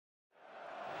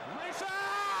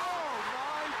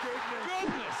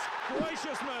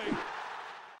gracious me!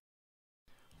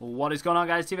 What is going on,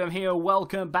 guys? TVM here.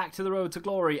 Welcome back to the Road to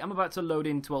Glory. I'm about to load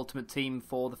into Ultimate Team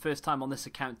for the first time on this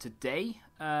account today,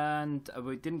 and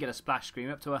we didn't get a splash screen.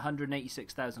 We're up to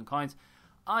 186,000 coins.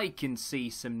 I can see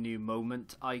some new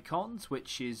moment icons,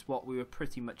 which is what we were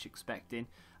pretty much expecting.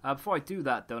 Before I do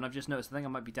that, though, and I've just noticed, I think I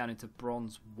might be down into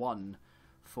Bronze 1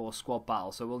 for Squad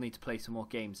Battle, so we'll need to play some more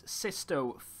games.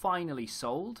 Sisto finally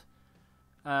sold.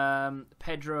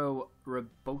 Pedro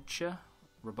Robocho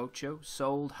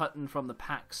sold. Hutton from the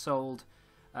pack sold.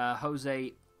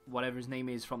 Jose, whatever his name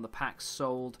is, from the pack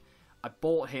sold. I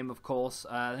bought him, of course.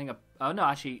 Oh no,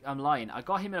 actually, I'm lying. I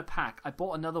got him in a pack. I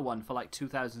bought another one for like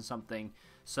 2,000 something.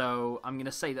 So I'm going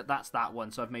to say that that's that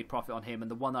one. So I've made profit on him. And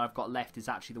the one that I've got left is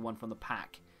actually the one from the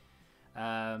pack.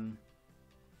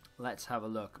 Let's have a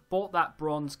look. Bought that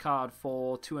bronze card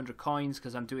for 200 coins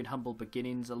because I'm doing Humble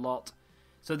Beginnings a lot.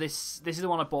 So this is the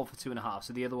one I bought for 2.5.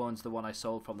 So the other one's the one I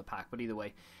sold from the pack. But either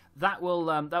way, that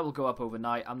will go up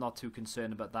overnight. I'm not too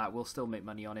concerned about that. We'll still make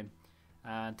money on him.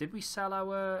 Did we sell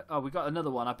our... Oh, we got another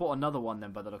one. I bought another one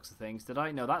then by the looks of things. Did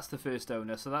I? No, that's the first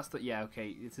owner. So that's the... Yeah, okay.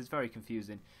 It is very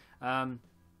confusing.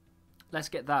 Let's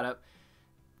get that up.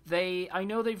 I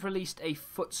know they've released a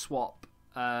foot swap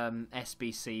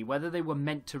SBC. Whether they were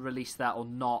meant to release that or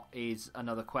not is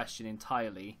another question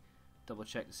entirely. Double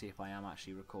check to see if I am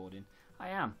actually recording. I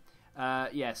am.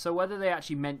 Yeah, so whether they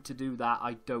actually meant to do that,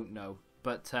 I don't know.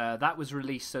 But that was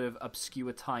released sort of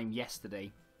obscure time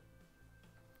yesterday.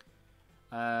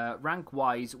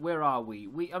 Rank-wise, where are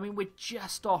we? I mean, we're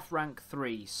just off rank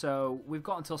 3, so we've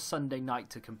got until Sunday night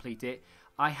to complete it.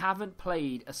 I haven't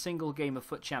played a single game of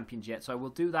Foot Champions yet, so I will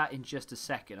do that in just a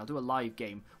second. I'll do a live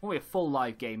game. Won't be a full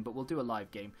live game, but we'll do a live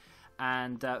game.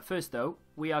 And first, though,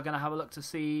 we are going to have a look to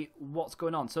see what's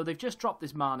going on. So they've just dropped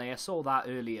this Mane. I saw that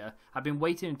earlier. I've been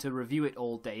waiting to review it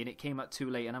all day, and it came out too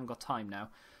late, and I haven't got time now.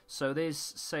 So there's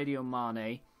Sadio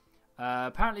Mane.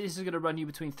 Apparently, this is going to run you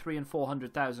between 300,000 and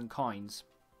 400,000 coins.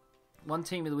 One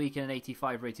team of the week and an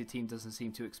 85 rated team doesn't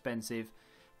seem too expensive.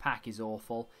 Pack is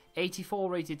awful. 84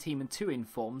 rated team and 2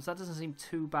 informs. That doesn't seem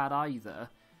too bad either.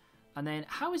 And then,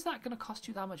 how is that going to cost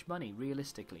you that much money,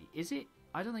 realistically? Is it?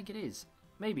 I don't think it is.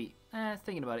 Maybe.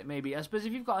 Thinking about it, maybe. I suppose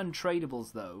if you've got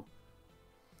untradables, though.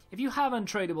 If you have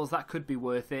untradables, that could be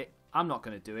worth it. I'm not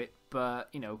going to do it. But,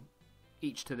 you know,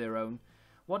 each to their own.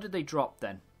 What did they drop,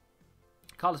 then?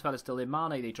 Carlos Vela's still there.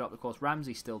 Mane, they dropped, of course.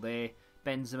 Ramsey's still there.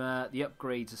 Benzema, the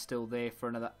upgrades are still there for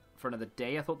another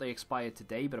day. I thought they expired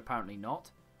today, but apparently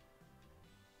not.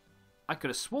 I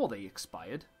could have swore they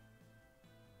expired.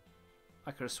 I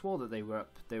could have swore that they were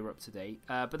up to date.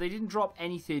 But they didn't drop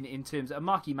anything in terms of...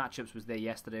 Marquee Matchups was there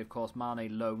yesterday, of course.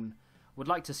 Mane loan. Would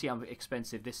like to see how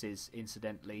expensive this is,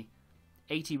 incidentally.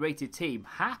 80 rated team.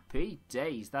 Happy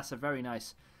days. That's a very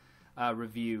nice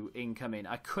review incoming.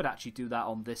 I could actually do that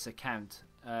on this account.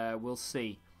 We'll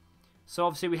see. So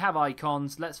obviously we have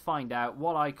icons. Let's find out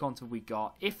what icons have we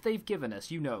got. If they've given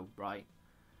us, you know, right?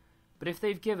 But if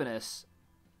they've given us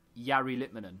Jari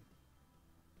Litmanen,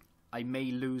 I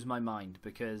may lose my mind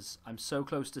because I'm so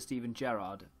close to Steven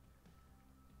Gerrard.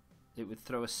 It would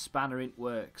throw a spanner in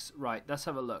works. Right, let's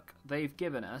have a look. They've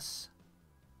given us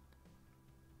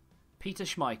Peter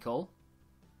Schmeichel,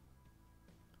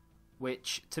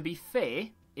 which, to be fair,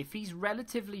 if he's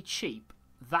relatively cheap,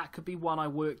 that could be one I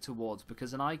work towards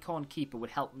because an icon keeper would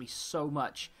help me so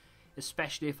much,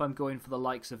 especially if I'm going for the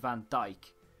likes of Van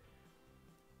Dijk.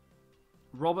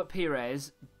 Robert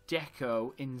Pires,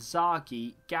 Deco,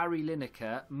 Inzaghi, Gary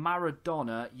Lineker,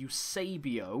 Maradona,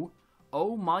 Eusebio,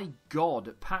 oh my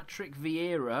god, Patrick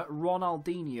Vieira,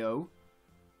 Ronaldinho,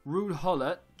 Ruud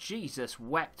Gullit, Jesus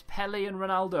wept, Pele and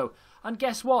Ronaldo. And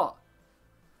guess what?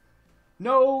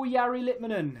 No Jari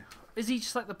Litmanen. Is he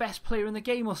just like the best player in the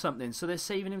game or something? So they're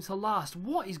saving him till last.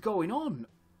 What is going on?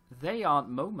 They aren't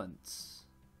moments.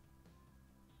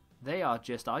 They are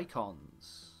just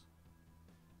icons.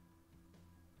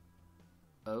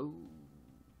 Oh.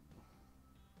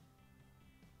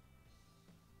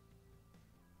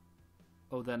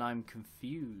 Oh, then I'm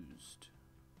confused.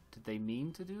 Did they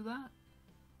mean to do that?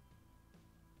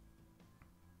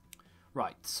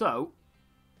 Right, so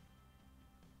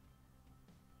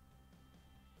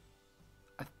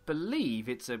I believe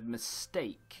it's a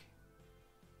mistake.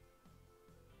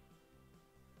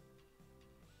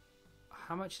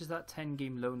 How much is that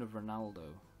 10-game loan of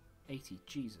Ronaldo? 80,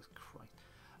 Jesus Christ.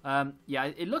 Yeah,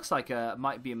 it looks like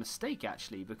might be a mistake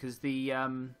actually because they've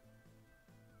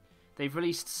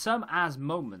released some as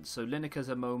moments. So Lineker's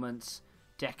a moments,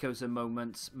 Deco's a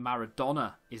moments,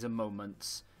 Maradona is a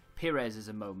moments, Pires is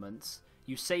a moments,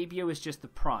 Eusebio is just the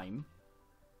prime,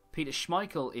 Peter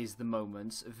Schmeichel is the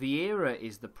moments. Vieira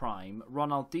is the prime.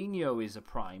 Ronaldinho is a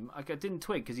prime. I didn't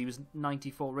twig because he was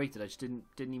 94 rated. I just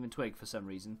didn't even twig for some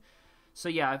reason. So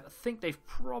yeah, I think they've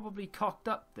probably cocked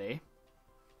up there.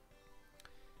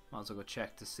 Might as well go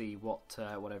check to see what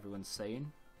everyone's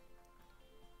saying.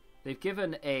 They've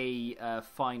given a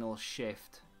final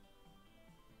shift.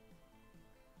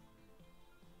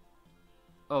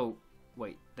 Oh,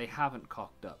 wait, they haven't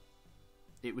cocked up.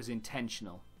 It was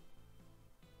intentional.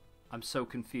 I'm so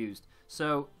confused.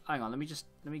 So, hang on, let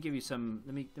me give you some,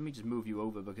 let me just move you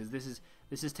over because this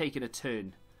is taking a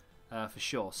turn for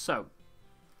sure. So,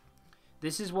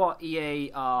 this is what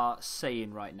EA are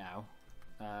saying right now.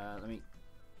 Let me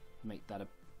make that a,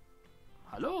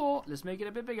 hello, let's make it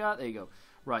a bit bigger. There you go.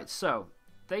 Right, so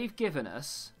they've given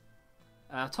us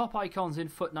top icons in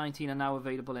Foot 19 are now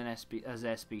available in as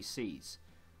SBCs.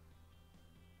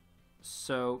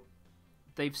 So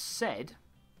they've said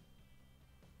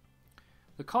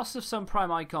the cost of some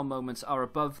prime icon moments are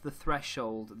above the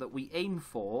threshold that we aim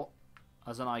for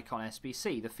as an icon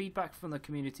SBC. The feedback from the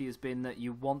community has been that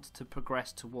you want to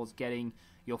progress towards getting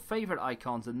your favourite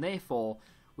icons, and therefore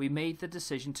we made the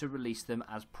decision to release them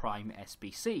as prime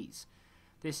SBCs.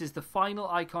 This is the final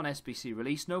icon SBC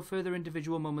release. No further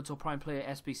individual moments or prime player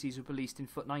SBCs were released in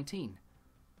Foot 19.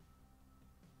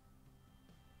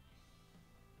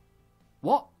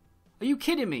 What? Are you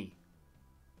kidding me?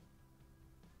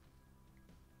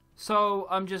 So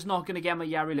I'm just not going to get my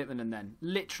Jari Litmanen then.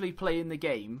 Literally playing the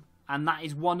game, and that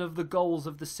is one of the goals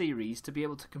of the series, to be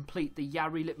able to complete the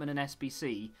Jari Litmanen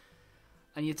SBC,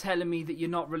 and you're telling me that you're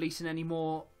not releasing any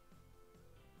more.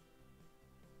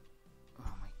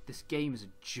 Oh my, this game is a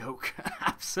joke.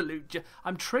 Absolute joke.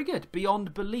 I'm triggered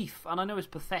beyond belief, and I know it's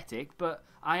pathetic, but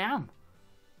I am.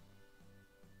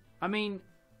 I mean,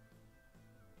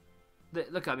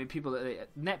 look, I mean, people,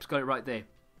 Nep's got it right there.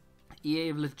 EA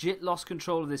have legit lost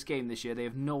control of this game this year. They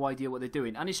have no idea what they're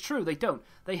doing. And it's true, they don't.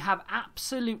 They have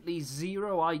absolutely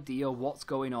zero idea what's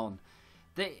going on.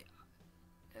 They...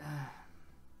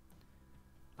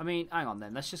 I mean, hang on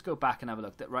then. Let's just go back and have a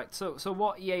look. Right, so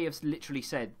what EA have literally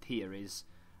said here is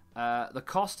the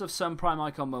cost of some prime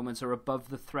icon moments are above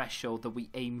the threshold that we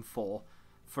aim for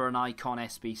an icon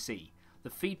SBC. The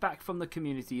feedback from the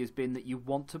community has been that you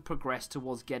want to progress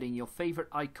towards getting your favourite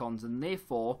icons, and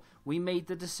therefore we made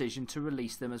the decision to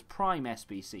release them as prime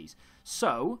SBCs.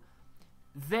 So,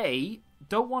 they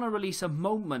don't want to release a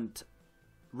moment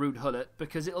Ruud Gullit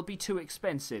because it'll be too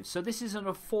expensive. So this is an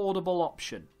affordable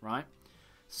option, right?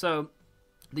 So,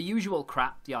 the usual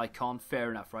crap, the icon,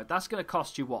 fair enough, right? That's going to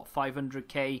cost you, what,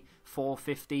 500k,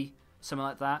 450, something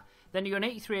like that. Then you got an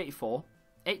 83, 84,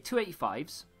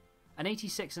 285s, an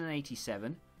 86 and an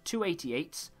 87,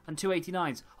 288s and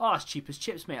 289s. Oh, it's cheap as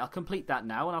chips, mate. I'll complete that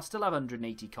now and I'll still have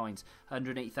 180 coins,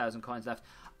 180,000 coins left.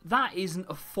 That isn't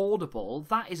affordable.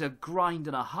 That is a grind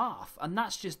and a half, and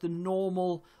that's just the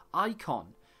normal icon.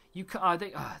 You can,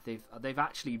 they've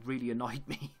actually really annoyed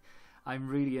me. I'm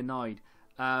really annoyed.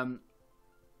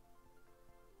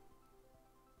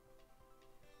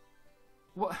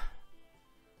 What?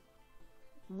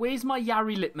 Where's my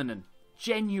Jari Litmanen?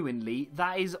 Genuinely,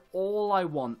 that is all I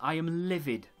want. I am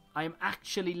livid. I am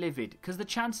actually livid. Because the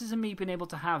chances of me being able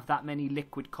to have that many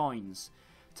liquid coins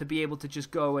to be able to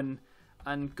just go and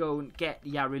get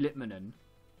Jari Litmanen.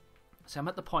 So I'm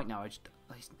at the point now,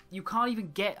 you can't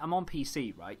even get, I'm on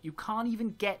PC, right? You can't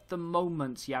even get the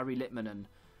moments Jari Litmanen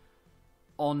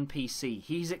on PC.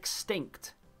 He's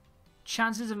extinct.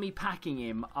 Chances of me packing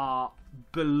him are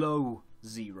below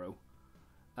 0.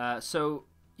 So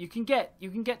you can get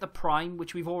the Prime,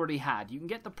 which we've already had. You can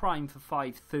get the Prime for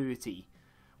 530,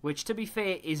 which, to be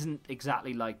fair, isn't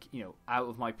exactly like, you know, out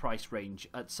of my price range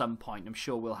at some point. I'm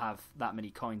sure we'll have that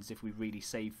many coins if we really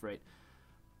save for it.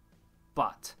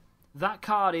 But that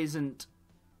card isn't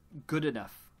good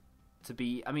enough to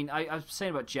be... I mean, I was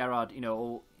saying about Gerrard, you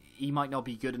know, he might not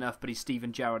be good enough, but he's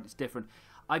Steven Gerrard, it's different.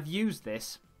 I've used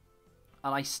this,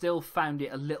 and I still found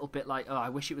it a little bit like, oh, I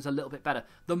wish it was a little bit better.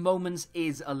 The Moments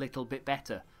is a little bit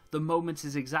better. The Moments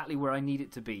is exactly where I need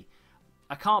it to be.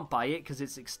 I can't buy it because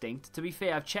it's extinct. To be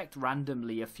fair, I've checked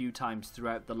randomly a few times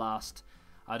throughout the last,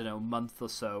 I don't know, month or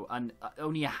so, and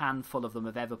only a handful of them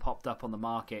have ever popped up on the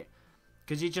market.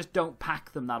 Because you just don't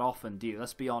pack them that often, do you?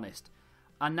 Let's be honest.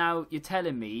 And now you're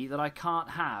telling me that I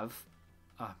can't have...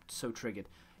 Oh, I'm so triggered.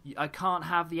 I can't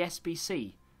have the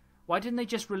SBC. Why didn't they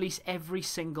just release every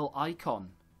single icon?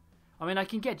 I mean, I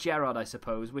can get Gerrard, I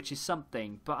suppose, which is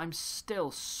something, but I'm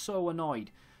still so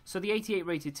annoyed. So the 88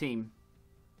 rated team...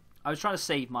 I was trying to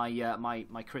save my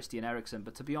my Christian Eriksen,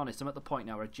 but to be honest, I'm at the point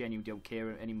now where I genuinely don't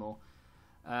care anymore.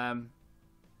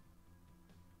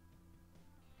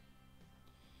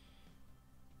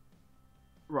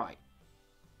 Right.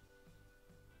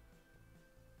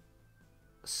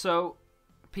 So,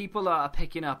 people are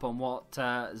picking up on what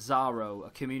Zaro,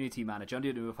 a community manager, I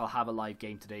don't know if I'll have a live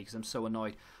game today because I'm so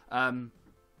annoyed.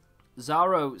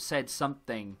 Zaro said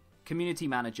something, community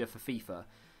manager for FIFA,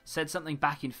 said something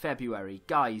back in February.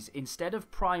 Guys, instead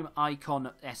of Prime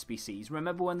Icon SBCs,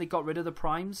 remember when they got rid of the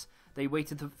Primes? They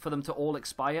waited for them to all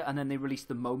expire and then they released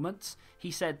the Moments. He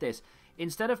said this,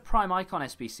 instead of Prime Icon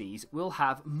SBCs, we'll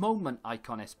have Moment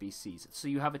Icon SBCs. So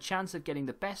you have a chance of getting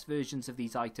the best versions of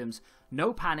these items.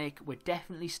 No panic, we're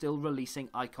definitely still releasing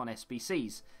Icon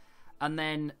SBCs. And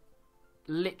then,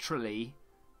 literally,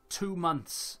 2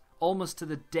 months, almost to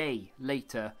the day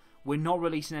later, we're not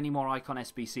releasing any more Icon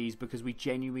SBCs because we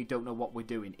genuinely don't know what we're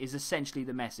doing, is essentially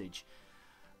the message.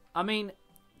 I mean,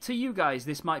 to you guys,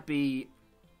 this might be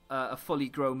a fully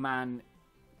grown man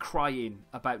crying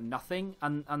about nothing,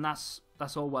 and that's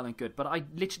all well and good, but I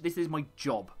literally, this is my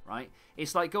job, right?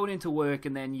 It's like going into work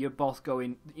and then you're both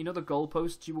going, you know the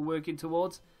goalposts you were working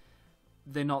towards?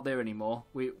 They're not there anymore.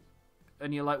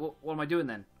 And you're like, well, what am I doing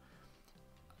then?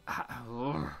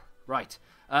 Right.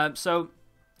 So,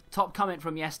 top comment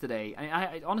from yesterday.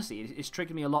 I honestly, it's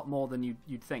triggered me a lot more than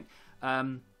you'd think.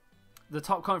 The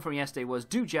top comment from yesterday was,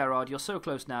 do Gerrard, you're so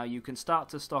close now, you can start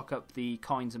to stock up the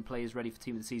coins and players ready for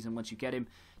Team of the Season once you get him.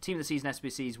 Team of the Season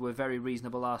SBCs were very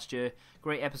reasonable last year.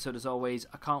 Great episode as always.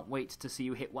 I can't wait to see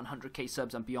you hit 100k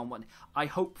subs and beyond. One, I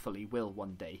hopefully will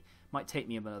one day. Might take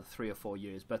me another 3 or 4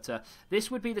 years, but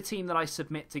this would be the team that I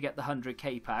submit to get the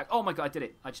 100k pack. Oh my god, I did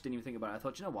it. I just didn't even think about it. I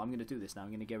thought, you know what, I'm going to do this now. I'm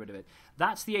going to get rid of it.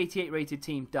 That's the 88 rated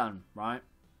team done, right?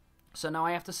 So now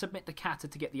I have to submit the Kata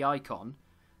to get the Icon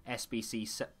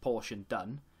SBC portion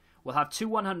done. We'll have 2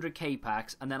 100k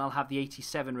packs, and then I'll have the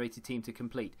 87 rated team to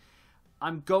complete.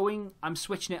 I'm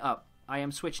switching it up. I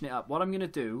am switching it up. What I'm going to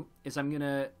do is I'm going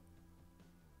to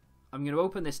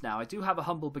open this now. I do have a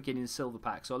Humble Beginning Silver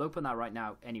pack, so I'll open that right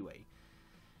now anyway.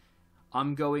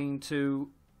 I'm going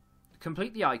to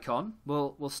complete the Icon.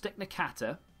 We'll stick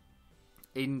Nakata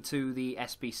into the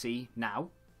SBC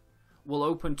now. We'll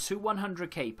open 2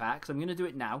 100k packs. I'm going to do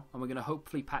it now, and we're going to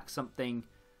hopefully pack something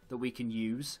that we can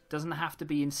use. Doesn't have to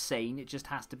be insane, it just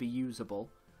has to be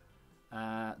usable.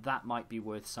 That might be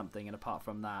worth something, and apart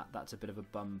from that, that's a bit of a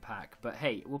bum pack. But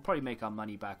hey, we'll probably make our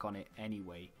money back on it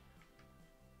anyway.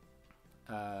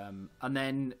 And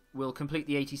then we'll complete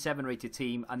the 87 rated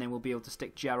team, and then we'll be able to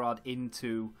stick Gerrard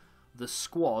into the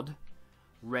squad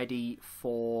ready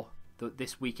for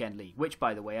this weekend league, which,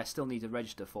 by the way, I still need to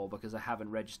register for because I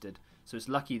haven't registered. So it's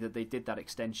lucky that they did that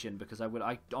extension, because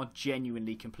I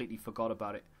genuinely completely forgot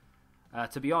about it.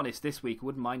 To be honest, this week I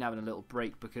wouldn't mind having a little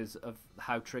break because of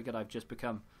how triggered I've just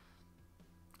become.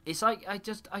 It's like I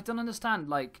don't understand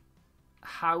like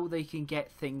how they can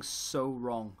get things so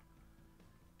wrong.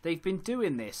 They've been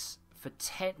doing this for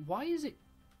 10. Why is it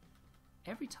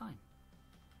every time?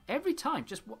 Every time,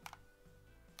 just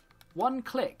one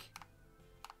click.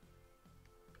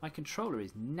 My controller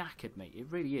is knackered, mate. It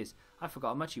really is. I forgot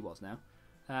how much he was now.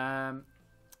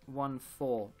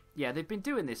 1-4. Yeah, they've been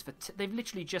doing this for. They've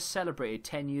literally just celebrated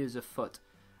 10 years of FUT.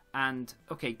 And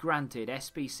okay, granted,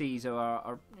 SBCs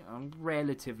are a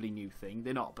relatively new thing.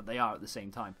 They're not, but they are at the same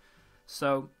time.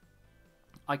 So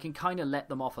I can kind of let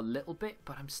them off a little bit,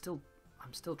 but I'm still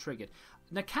triggered.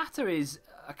 Nakata is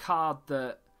a card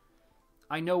that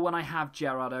I know when I have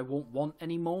Gerrard I won't want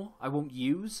anymore. I won't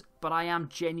use, but I am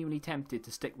genuinely tempted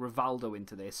to stick Rivaldo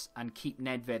into this and keep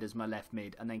Nedved as my left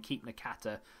mid and then keep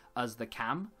Nakata as the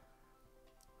cam.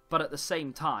 But at the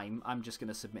same time, I'm just going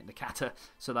to submit Nakata,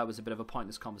 so that was a bit of a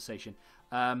pointless conversation.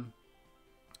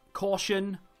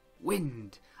 Caution,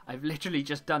 wind. I've literally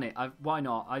just done it. Why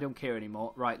not? I don't care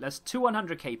anymore. Right, let's 2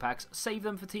 100k packs. Save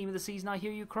them for Team of the Season, I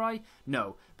hear you cry?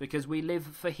 No, because we live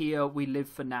for here, we live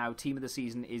for now. Team of the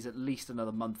Season is at least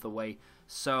another month away.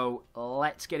 So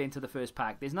let's get into the first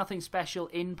pack. There's nothing special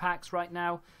in packs right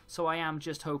now, so I am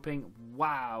just hoping,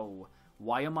 wow,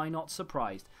 why am I not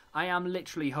surprised? I am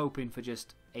literally hoping for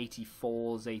just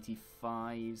 84s,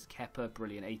 85s, Kepa,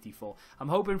 brilliant, 84. I'm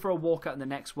hoping for a walkout in the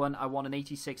next one. I want an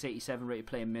 86, 87 rated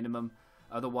player minimum.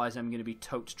 Otherwise, I'm going to be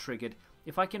totes triggered.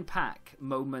 If I can pack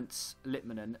Moments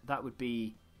Litmanen, that would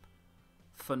be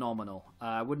phenomenal.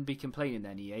 I wouldn't be complaining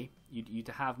then, EA. You'd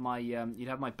have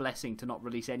my blessing to not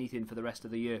release anything for the rest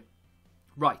of the year.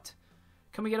 Right.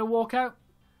 Can we get a walkout?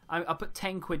 I'll put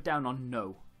 10 quid down on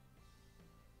no.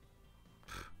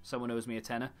 Someone owes me a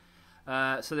tenner.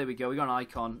 So there we go. We got an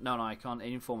icon. No, an icon. An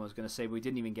informer I was going to say, but we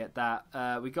didn't even get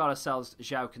that. We got ourselves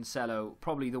João Cancelo.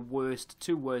 Probably the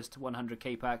two worst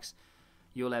 100k packs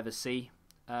you'll ever see.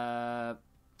 I'm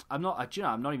not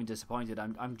even disappointed.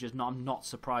 I'm not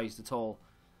surprised at all.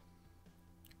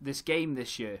 this game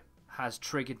this year has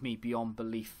triggered me beyond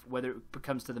belief. Whether it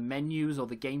comes to the menus or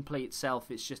the gameplay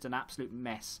itself, it's just an absolute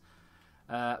mess.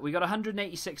 We got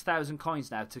 186,000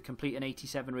 coins now to complete an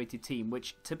 87 rated team,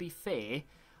 which, to be fair,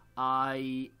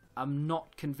 I am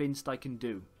not convinced I can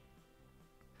do.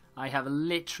 I have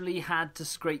literally had to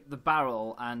scrape the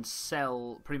barrel and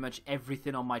sell pretty much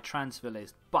everything on my transfer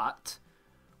list, but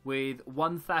with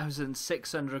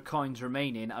 1,600 coins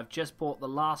remaining, I've just bought the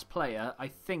last player I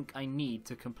think I need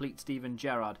to complete Steven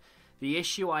Gerrard. The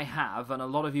issue I have, and a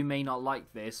lot of you may not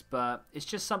like this, but it's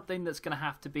just something that's going to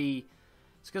have to be...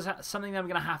 It's something that I'm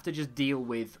going to have to just deal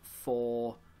with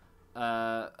for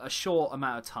a short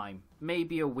amount of time.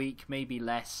 Maybe a week, maybe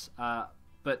less,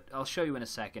 but I'll show you in a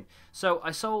second. So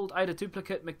I had a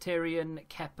duplicate Mkhitaryan,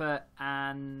 Kepa,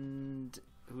 and...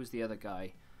 Who was the other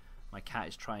guy? My cat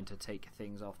is trying to take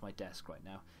things off my desk right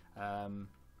now.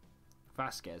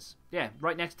 Vasquez. Yeah,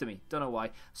 right next to me. Don't know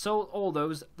why. So all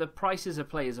those, the prices of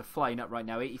players are flying up right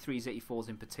now, 83s, 84s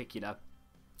in particular,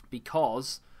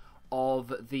 because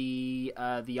of the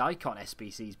icon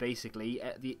SBCs, basically.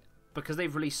 Because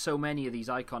they've released so many of these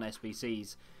icon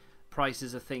SBCs,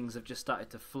 prices of things have just started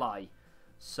to fly.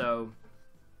 So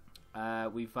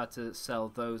we've had to sell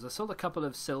those. I sold a couple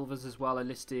of silvers as well. I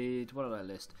listed... What did I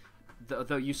list?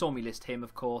 Though you saw me list him,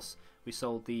 of course. We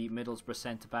sold the Middlesbrough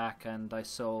centre-back, and I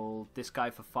sold this guy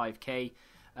for 5k.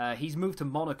 He's moved to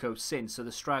Monaco since, so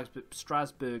the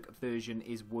Strasbourg version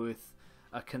is worth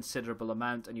a considerable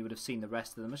amount, and you would have seen the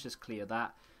rest of them. Let's just clear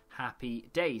that. Happy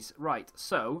days. Right,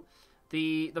 so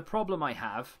the problem I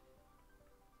have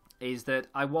is that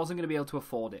I wasn't going to be able to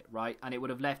afford it, right? And it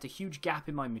would have left a huge gap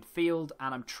in my midfield,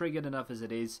 and I'm triggered enough as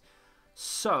it is.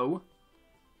 So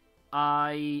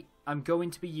I am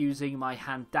going to be using my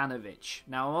Handanovic.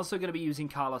 Now, I'm also going to be using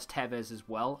Carlos Tevez as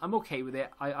well. I'm okay with it.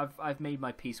 I've made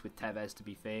my peace with Tevez, to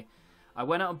be fair. I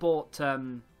went out and bought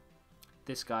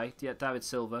this guy, David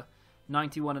Silva,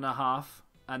 91.5,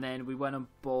 and then we went and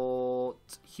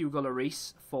bought Hugo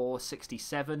Lloris for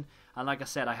 67. And like I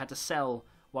said, I had to sell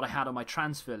what I had on my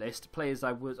transfer list. Players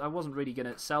I wasn't really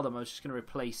going to sell them. I was just going to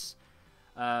replace,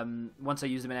 once I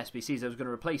used them in SBCs, I was going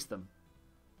to replace them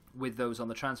with those on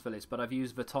the transfer list, but I've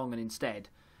used Vertonghen instead,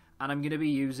 and I'm going to be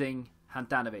using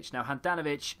Handanovic. Now,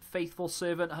 Handanovic, faithful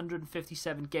servant,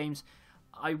 157 games.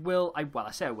 I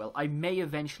may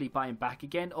eventually buy him back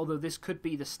again, although this could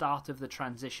be the start of the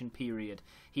transition period.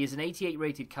 He is an 88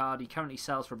 rated card. He currently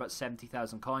sells for about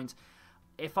 70,000 coins.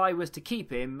 If I was to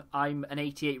keep him, I'm an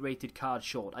 88 rated card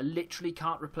short. I literally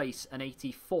can't replace an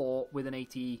 84 with an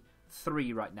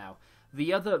 83 right now.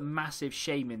 The other massive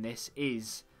shame in this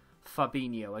is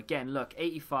Fabinho. Again, look,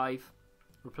 85,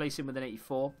 replace him with an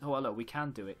 84. Oh, hello, we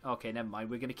can do it. Okay, never mind.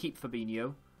 We're going to keep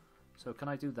Fabinho. So can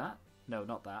I do that? No,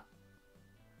 not that.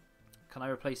 Can I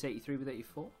replace 83 with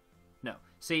 84? No.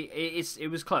 See,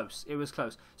 it was close. It was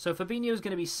close. So Fabinho is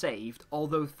going to be saved,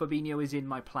 although Fabinho is in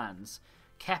my plans.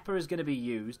 Kepa is going to be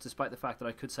used, despite the fact that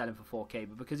I could sell him for 4k,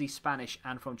 but because he's Spanish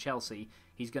and from Chelsea,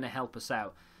 he's going to help us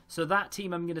out. So that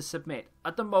team I'm going to submit.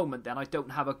 At the moment, then, I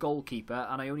don't have a goalkeeper,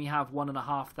 and I only have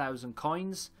 1,500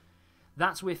 coins.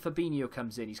 That's where Fabinho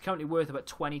comes in. He's currently worth about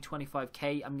 20,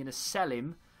 25k. I'm going to sell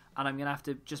him, and I'm going to have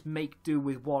to just make do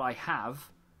with what I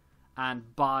have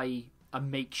and buy a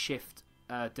makeshift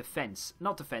defence.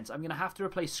 Not defence. I'm going to have to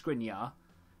replace Skriniar.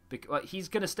 He's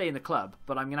going to stay in the club,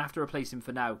 but I'm going to have to replace him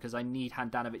for now because I need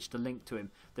Handanovic to link to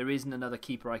him. There isn't another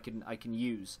keeper I can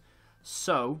use.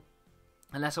 So,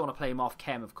 unless I want to play him off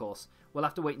chem, of course. We'll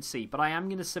have to wait and see. But I am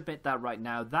going to submit that right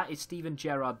now. That is Steven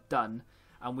Gerrard done,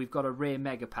 and we've got a rare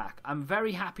mega pack. I'm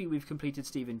very happy we've completed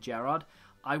Steven Gerrard.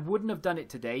 I wouldn't have done it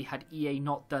today had EA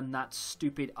not done that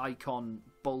stupid icon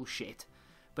bullshit.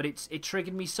 But it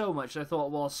triggered me so much that I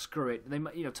thought, well, screw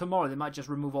it. Tomorrow they might just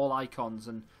remove all icons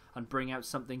and bring out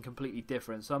something completely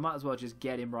different. So I might as well just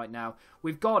get him right now.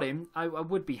 We've got him. I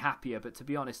would be happier, but to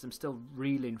be honest, I'm still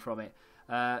reeling from it.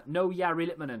 No Jari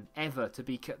Litmanen ever to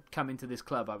be come into this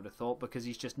club, I would have thought, because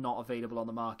he's just not available on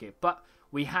the market. But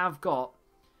we have got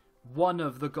one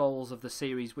of the goals of the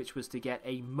series, which was to get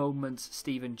a moment's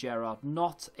Steven Gerrard,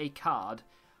 not a card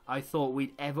I thought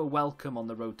we'd ever welcome on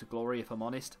the road to glory, if I'm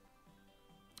honest.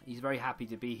 He's very happy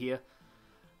to be here.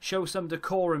 Show some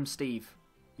decorum, Steve.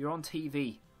 You're on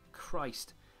TV.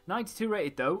 Christ. 92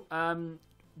 rated, though.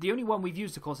 The only one we've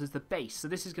used, of course, is the base. So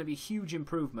this is going to be a huge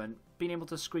improvement. Being able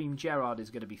to scream Gerrard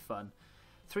is going to be fun.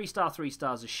 3-star,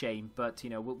 3-star's a shame, but,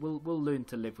 we'll learn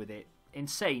to live with it.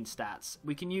 Insane stats.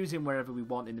 We can use him wherever we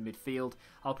want in the midfield.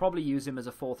 I'll probably use him as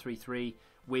a 4-3-3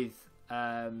 with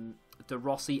De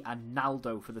Rossi and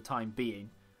Naldo for the time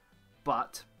being.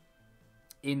 But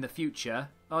in the future...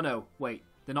 Oh, no, wait.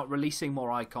 They're not releasing more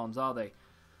icons, are they?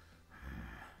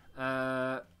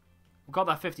 We got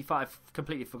that 55.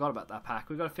 Completely forgot about that pack.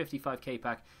 We got a 55k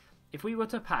pack. If we were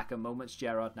to pack a Moments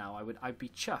Gerrard now, I'd be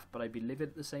chuffed, but I'd be livid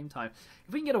at the same time.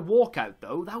 If we can get a walkout,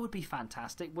 though, that would be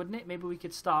fantastic, wouldn't it? Maybe we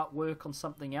could start work on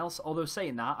something else. Although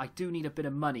saying that, I do need a bit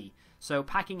of money. So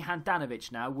packing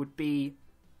Handanovic now would be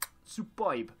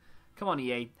superb. Come on,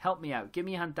 EA, help me out. Give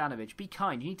me Handanovic. Be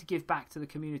kind. You need to give back to the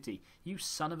community. You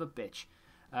son of a bitch.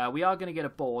 We are going to get a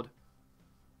board.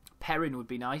 Perrin would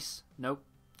be nice. Nope.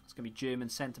 It's going to be German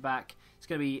centre-back. It's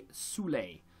going to be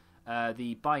Sule.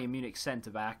 The Bayern Munich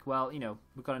centre-back. Well, you know,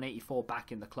 we've got an 84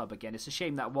 back in the club again. It's a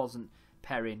shame that wasn't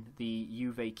Perrin, the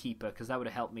Juve keeper, because that would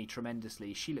have helped me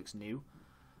tremendously. She looks new.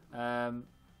 Have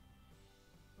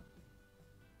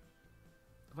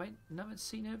I never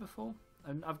seen her before?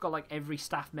 I've got like every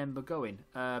staff member going.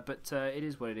 But it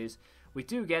is what it is. We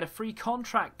do get a free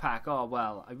contract pack. Oh,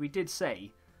 well, we did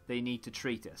say they need to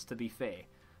treat us, to be fair.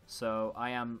 So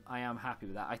I am happy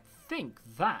with that. I think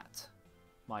that,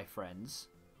 my friends...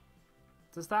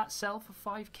 Does that sell for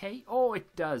 5k? Oh,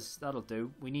 it does. That'll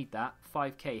do. We need that.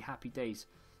 5k. Happy days.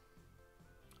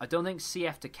 I don't think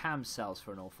CF to Cam sells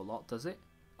for an awful lot, does it?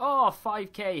 Oh,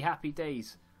 5k. Happy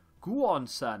days. Go on,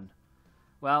 son.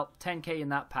 Well, 10k in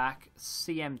that pack.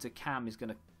 CM to Cam is going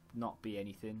to not be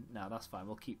anything. No, that's fine.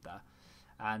 We'll keep that.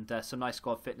 And some nice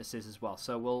squad fitnesses as well.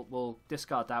 So we'll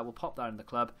discard that. We'll pop that in the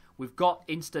club. We've got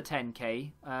Insta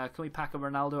 10k. Can we pack a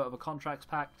Ronaldo out of a contracts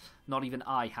pack? Not even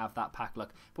I have that pack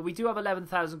luck. But we do have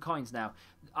 11,000 coins now.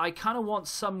 I kind of want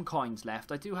some coins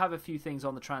left. I do have a few things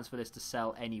on the transfer list to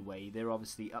sell anyway. They're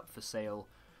obviously up for sale.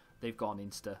 They've gone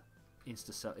Insta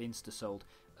sold.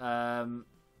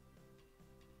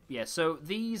 Yeah, so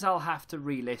these I'll have to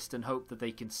relist and hope that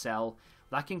they can sell.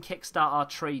 That can kickstart our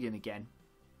trading again.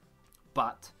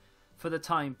 But for the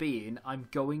time being, I'm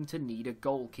going to need a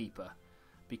goalkeeper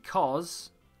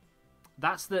because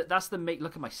that's the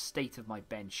look at my state of my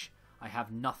bench. I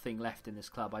have nothing left in this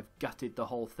club. I've gutted the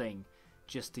whole thing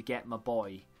just to get my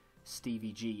boy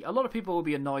Stevie G. A lot of people will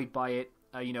be annoyed by it.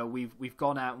 You know, we've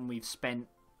gone out and we've spent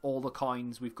all the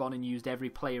coins. We've gone and used every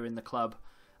player in the club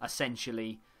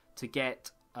essentially to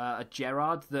get a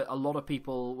Gerrard that a lot of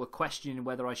people were questioning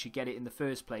whether I should get it in the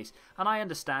first place. And I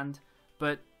understand,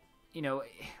 but you know,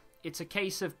 it's a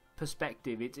case of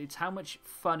perspective. It's how much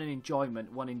fun and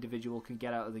enjoyment one individual can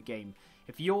get out of the game.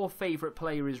 If your favourite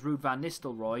player is Ruud van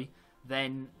Nistelrooy,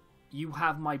 then you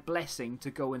have my blessing to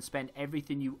go and spend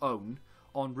everything you own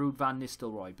on Ruud van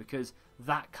Nistelrooy, because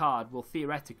that card will,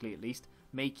 theoretically at least,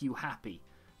 make you happy.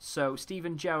 So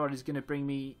Steven Gerrard is going to bring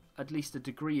me at least a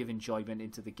degree of enjoyment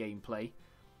into the gameplay.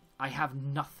 I have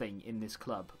nothing in this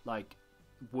club, like,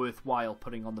 worthwhile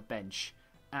putting on the bench.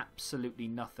 Absolutely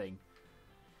nothing.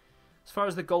 As far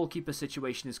as the goalkeeper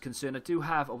situation is concerned, we do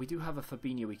have a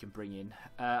Fabinho we can bring in.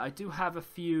 I do have a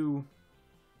few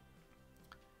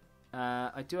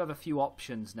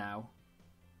options now.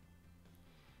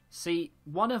 See,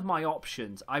 one of my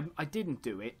options, I didn't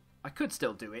do it. I could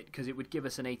still do it because it would give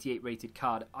us an 88 rated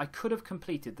card. I could have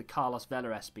completed the Carlos Vela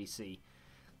SBC.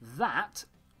 That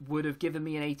would have given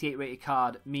me an 88 rated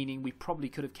card, meaning we probably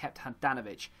could have kept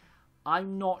Handanovic.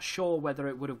 I'm not sure whether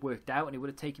it would have worked out, and it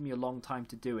would have taken me a long time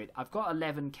to do it. I've got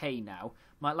 11k now.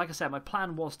 Like I said, my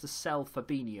plan was to sell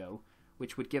Fabinho,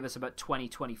 which would give us about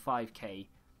 25k,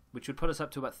 which would put us up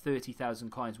to about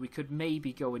 30,000 coins. We could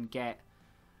maybe go and get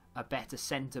a better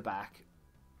centre-back.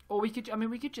 Or we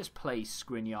could just play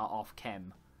Skriniar off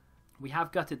Chem. We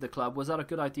have gutted the club. Was that a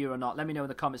good idea or not? Let me know in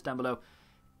the comments down below.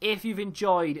 If you've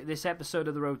enjoyed this episode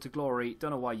of The Road to Glory,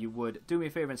 don't know why you would, do me a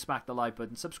favour and smack the like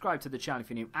button, subscribe to the channel if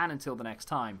you're new, and until the next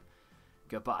time,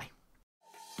 goodbye.